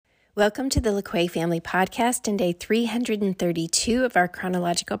Welcome to the LaQuay Family Podcast and day 332 of our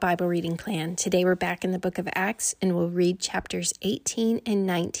chronological Bible reading plan. Today we're back in the book of Acts and we'll read chapters 18 and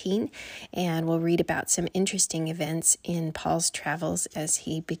 19, and we'll read about some interesting events in Paul's travels as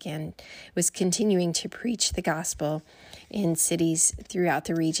he was continuing to preach the gospel in cities throughout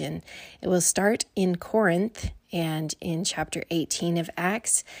the region. It will start in Corinth and in chapter 18 of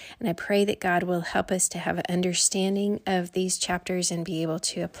Acts, and I pray that God will help us to have an understanding of these chapters and be able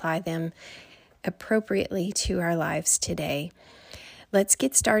to apply them appropriately to our lives today. Let's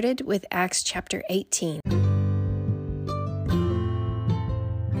get started with Acts chapter 18.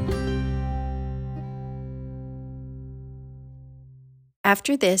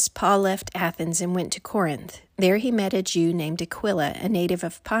 After this, Paul left Athens and went to Corinth. There he met a Jew named Aquila, a native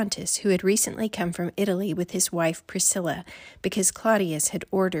of Pontus, who had recently come from Italy with his wife Priscilla, because Claudius had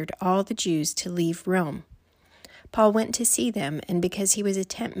ordered all the Jews to leave Rome. Paul went to see them, and because he was a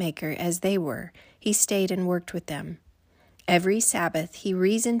tent maker as they were, he stayed and worked with them. Every Sabbath he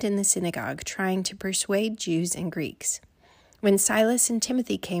reasoned in the synagogue, trying to persuade Jews and Greeks. When Silas and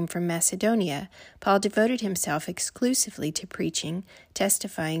Timothy came from Macedonia, Paul devoted himself exclusively to preaching,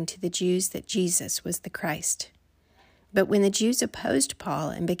 testifying to the Jews that Jesus was the Christ. But when the Jews opposed Paul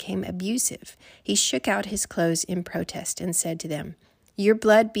and became abusive, he shook out his clothes in protest and said to them, "Your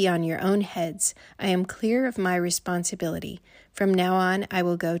blood be on your own heads. I am clear of my responsibility. From now on I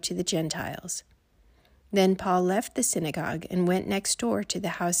will go to the Gentiles." Then Paul left the synagogue and went next door to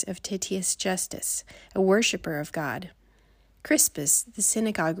the house of Titius Justus, a worshiper of God. Crispus, the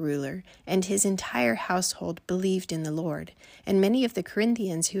synagogue ruler, and his entire household believed in the Lord, and many of the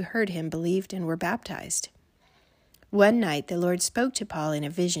Corinthians who heard him believed and were baptized. One night the Lord spoke to Paul in a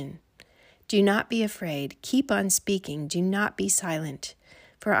vision. "Do not be afraid. Keep on speaking. Do not be silent.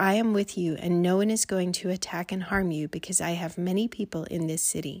 For I am with you, and no one is going to attack and harm you, because I have many people in this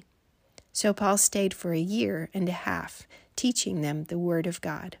city." So Paul stayed for 1.5 years, teaching them the word of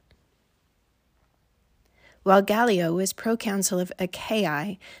God. While Gallio was proconsul of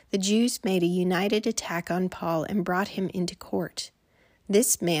Achaia, the Jews made a united attack on Paul and brought him into court.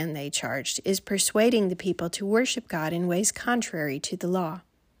 "This man," they charged, "is persuading the people to worship God in ways contrary to the law."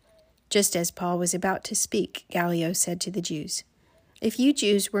 Just as Paul was about to speak, Gallio said to the Jews, "If you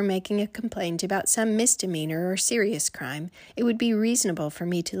Jews were making a complaint about some misdemeanor or serious crime, it would be reasonable for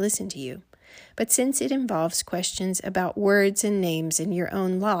me to listen to you. But since it involves questions about words and names in your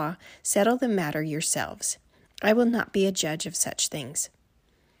own law, settle the matter yourselves. I will not be a judge of such things."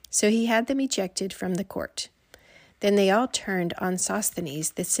 So he had them ejected from the court. Then they all turned on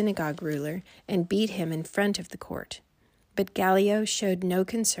Sosthenes, the synagogue ruler, and beat him in front of the court. But Gallio showed no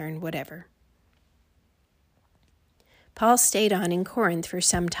concern whatever. Paul stayed on in Corinth for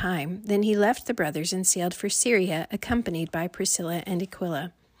some time. Then he left the brothers and sailed for Syria, accompanied by Priscilla and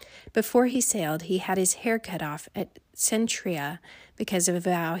Aquila. Before he sailed, he had his hair cut off at Cenchrea because of a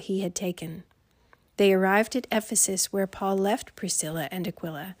vow he had taken. They arrived at Ephesus, where Paul left Priscilla and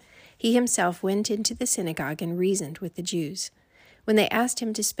Aquila. He himself went into the synagogue and reasoned with the Jews. When they asked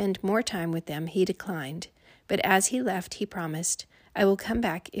him to spend more time with them, he declined. But as he left, he promised, "I will come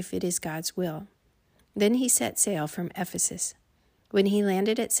back if it is God's will." Then he set sail from Ephesus. When he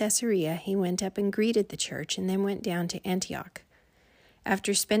landed at Caesarea, he went up and greeted the church and then went down to Antioch.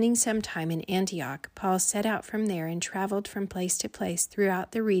 After spending some time in Antioch, Paul set out from there and traveled from place to place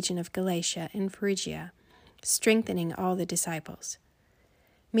throughout the region of Galatia and Phrygia, strengthening all the disciples.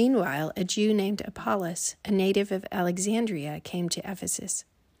 Meanwhile, a Jew named Apollos, a native of Alexandria, came to Ephesus.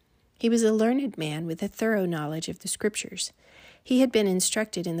 He was a learned man with a thorough knowledge of the Scriptures. He had been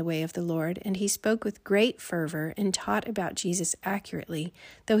instructed in the way of the Lord, and he spoke with great fervor and taught about Jesus accurately,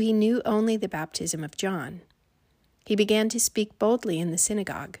 though he knew only the baptism of John. He began to speak boldly in the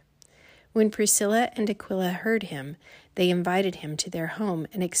synagogue. When Priscilla and Aquila heard him, they invited him to their home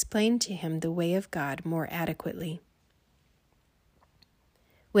and explained to him the way of God more adequately.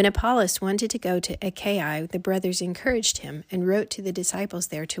 When Apollos wanted to go to Achaia, the brothers encouraged him and wrote to the disciples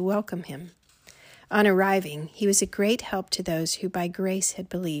there to welcome him. On arriving, he was a great help to those who by grace had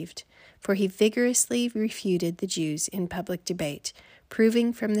believed, for he vigorously refuted the Jews in public debate,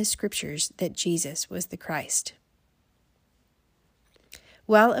 proving from the Scriptures that Jesus was the Christ.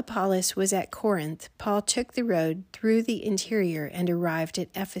 While Apollos was at Corinth, Paul took the road through the interior and arrived at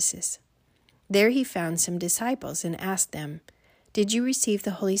Ephesus. There he found some disciples and asked them, "Did you receive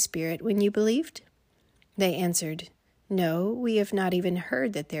the Holy Spirit when you believed?" They answered, "No, we have not even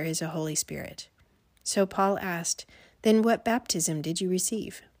heard that there is a Holy Spirit." So Paul asked, "Then what baptism did you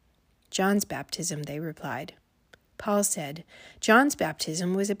receive?" "John's baptism," they replied. Paul said, John's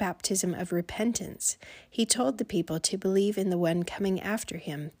baptism was a baptism of repentance. He told the people to believe in the one coming after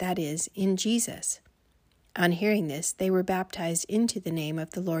him, that is, in Jesus. On hearing this, they were baptized into the name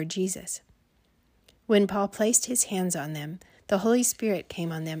of the Lord Jesus. When Paul placed his hands on them, the Holy Spirit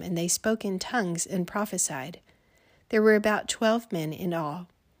came on them, and they spoke in tongues and prophesied. There were about 12 men in all.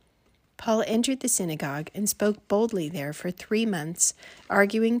 Paul entered the synagogue and spoke boldly there for 3 months,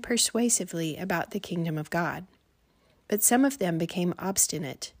 arguing persuasively about the kingdom of God. But some of them became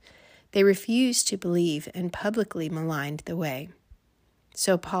obstinate. They refused to believe and publicly maligned the way.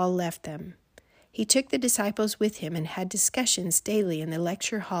 So Paul left them. He took the disciples with him and had discussions daily in the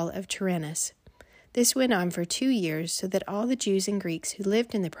lecture hall of Tyrannus. This went on for 2 years, so that all the Jews and Greeks who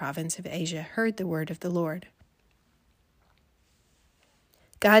lived in the province of Asia heard the word of the Lord.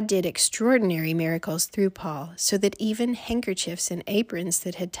 God did extraordinary miracles through Paul, so that even handkerchiefs and aprons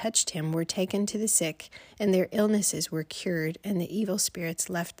that had touched him were taken to the sick, and their illnesses were cured, and the evil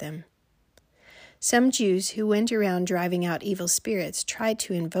spirits left them. Some Jews who went around driving out evil spirits tried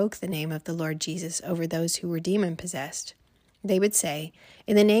to invoke the name of the Lord Jesus over those who were demon-possessed. They would say,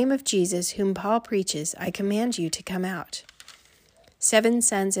 "In the name of Jesus, whom Paul preaches, I command you to come out." 7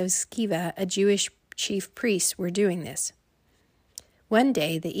 sons of Sceva, a Jewish chief priest, were doing this. One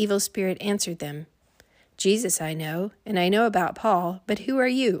day the evil spirit answered them, "Jesus I know, and I know about Paul, but who are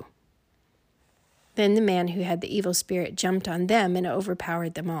you?" Then the man who had the evil spirit jumped on them and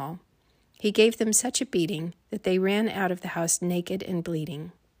overpowered them all. He gave them such a beating that they ran out of the house naked and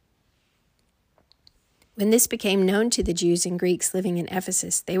bleeding. When this became known to the Jews and Greeks living in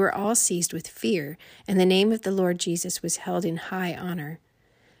Ephesus, they were all seized with fear, and the name of the Lord Jesus was held in high honor.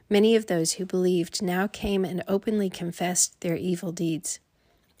 Many of those who believed now came and openly confessed their evil deeds.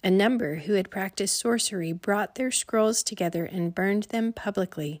 A number who had practiced sorcery brought their scrolls together and burned them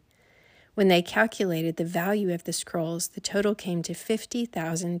publicly. When they calculated the value of the scrolls, the total came to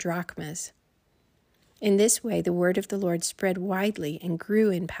 50,000 drachmas. In this way, the word of the Lord spread widely and grew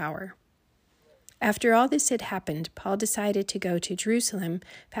in power. After all this had happened, Paul decided to go to Jerusalem,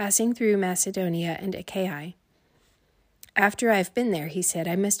 passing through Macedonia and Achaia. "After I have been there," he said,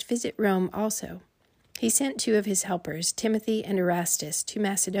 "I must visit Rome also." He sent 2 of his helpers, Timothy and Erastus, to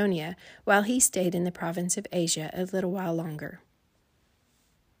Macedonia, while he stayed in the province of Asia a little while longer.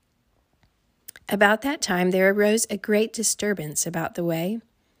 About that time there arose a great disturbance about the way.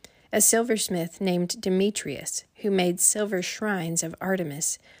 A silversmith named Demetrius, who made silver shrines of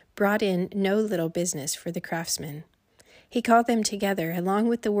Artemis, brought in no little business for the craftsmen. He called them together, along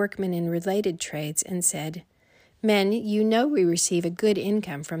with the workmen in related trades, and said, "Men, you know we receive a good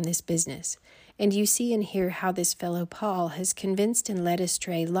income from this business, and you see and hear how this fellow Paul has convinced and led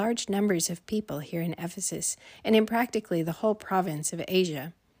astray large numbers of people here in Ephesus and in practically the whole province of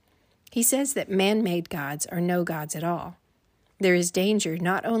Asia. He says that man-made gods are no gods at all. There is danger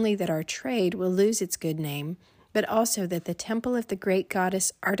not only that our trade will lose its good name, but also that the temple of the great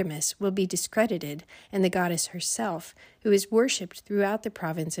goddess Artemis will be discredited, and the goddess herself, who is worshipped throughout the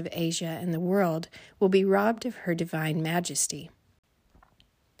province of Asia and the world, will be robbed of her divine majesty."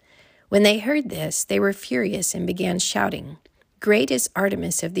 When they heard this, they were furious and began shouting, "Great is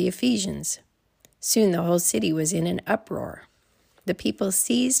Artemis of the Ephesians!" Soon the whole city was in an uproar. The people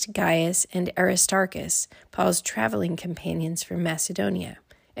seized Gaius and Aristarchus, Paul's traveling companions from Macedonia,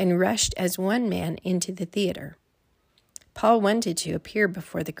 and rushed as one man into the theater. Paul wanted to appear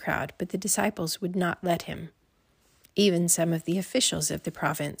before the crowd, but the disciples would not let him. Even some of the officials of the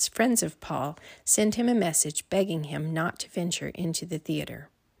province, friends of Paul, sent him a message begging him not to venture into the theater.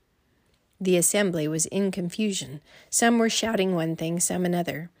 The assembly was in confusion. Some were shouting one thing, some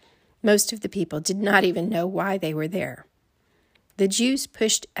another. Most of the people did not even know why they were there. The Jews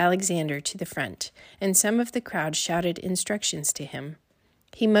pushed Alexander to the front, and some of the crowd shouted instructions to him.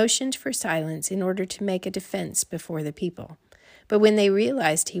 He motioned for silence in order to make a defense before the people. But when they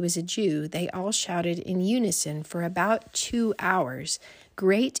realized he was a Jew, they all shouted in unison for about 2 hours,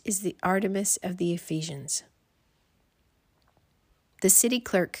 "Great is the Artemis of the Ephesians." The city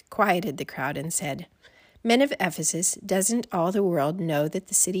clerk quieted the crowd and said, "Men of Ephesus, doesn't all the world know that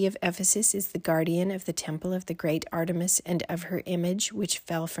the city of Ephesus is the guardian of the temple of the great Artemis and of her image which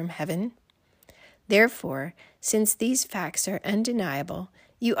fell from heaven? Therefore, since these facts are undeniable,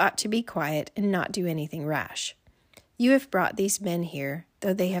 you ought to be quiet and not do anything rash. You have brought these men here,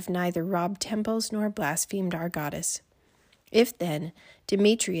 though they have neither robbed temples nor blasphemed our goddess. If, then,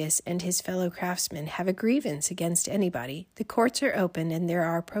 Demetrius and his fellow craftsmen have a grievance against anybody, the courts are open and there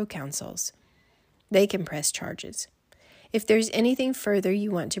are proconsuls. They can press charges. If there's anything further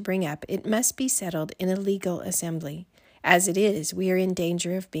you want to bring up, it must be settled in a legal assembly. As it is, we are in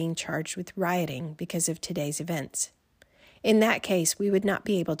danger of being charged with rioting because of today's events. In that case, we would not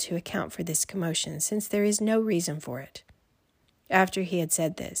be able to account for this commotion, since there is no reason for it. After he had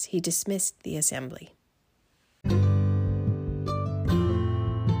said this, he dismissed the assembly.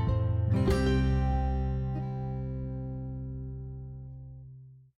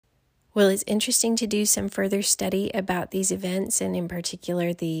 Well, it's interesting to do some further study about these events, and in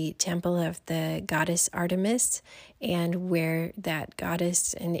particular the temple of the goddess Artemis and where that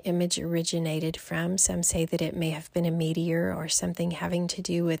goddess and image originated from. Some say that it may have been a meteor or something having to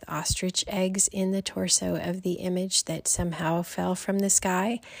do with ostrich eggs in the torso of the image that somehow fell from the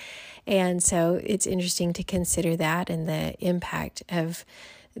sky. And so it's interesting to consider that and the impact of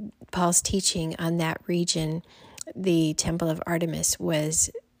Paul's teaching on that region. The temple of Artemis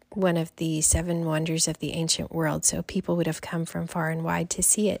was one of the 7 wonders of the ancient world, so people would have come from far and wide to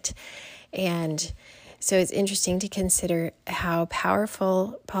see it. And so it's interesting to consider how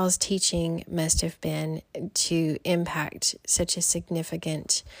powerful Paul's teaching must have been to impact such a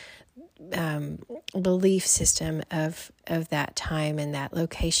significant belief system of that time and that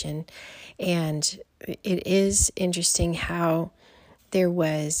location. And it is interesting how there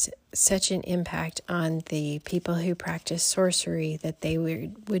was such an impact on the people who practiced sorcery that they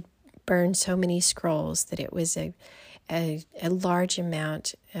would burn so many scrolls that it was a large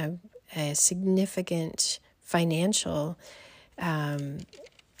amount of a significant financial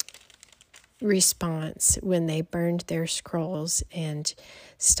response when they burned their scrolls and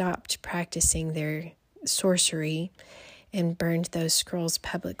stopped practicing their sorcery and burned those scrolls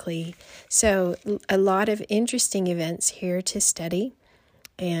publicly. So a lot of interesting events here to study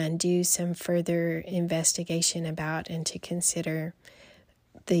and do some further investigation about, and to consider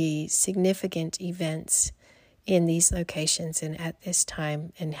the significant events in these locations and at this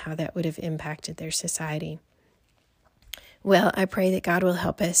time and how that would have impacted their society. Well, I pray that God will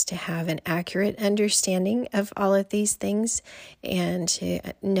help us to have an accurate understanding of all of these things and to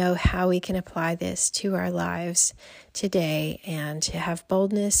know how we can apply this to our lives today, and to have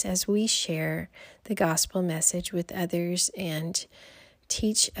boldness as we share the gospel message with others and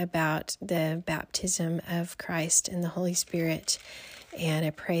teach about the baptism of Christ and the Holy Spirit. And I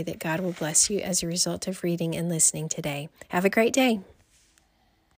pray that God will bless you as a result of reading and listening today. Have a great day.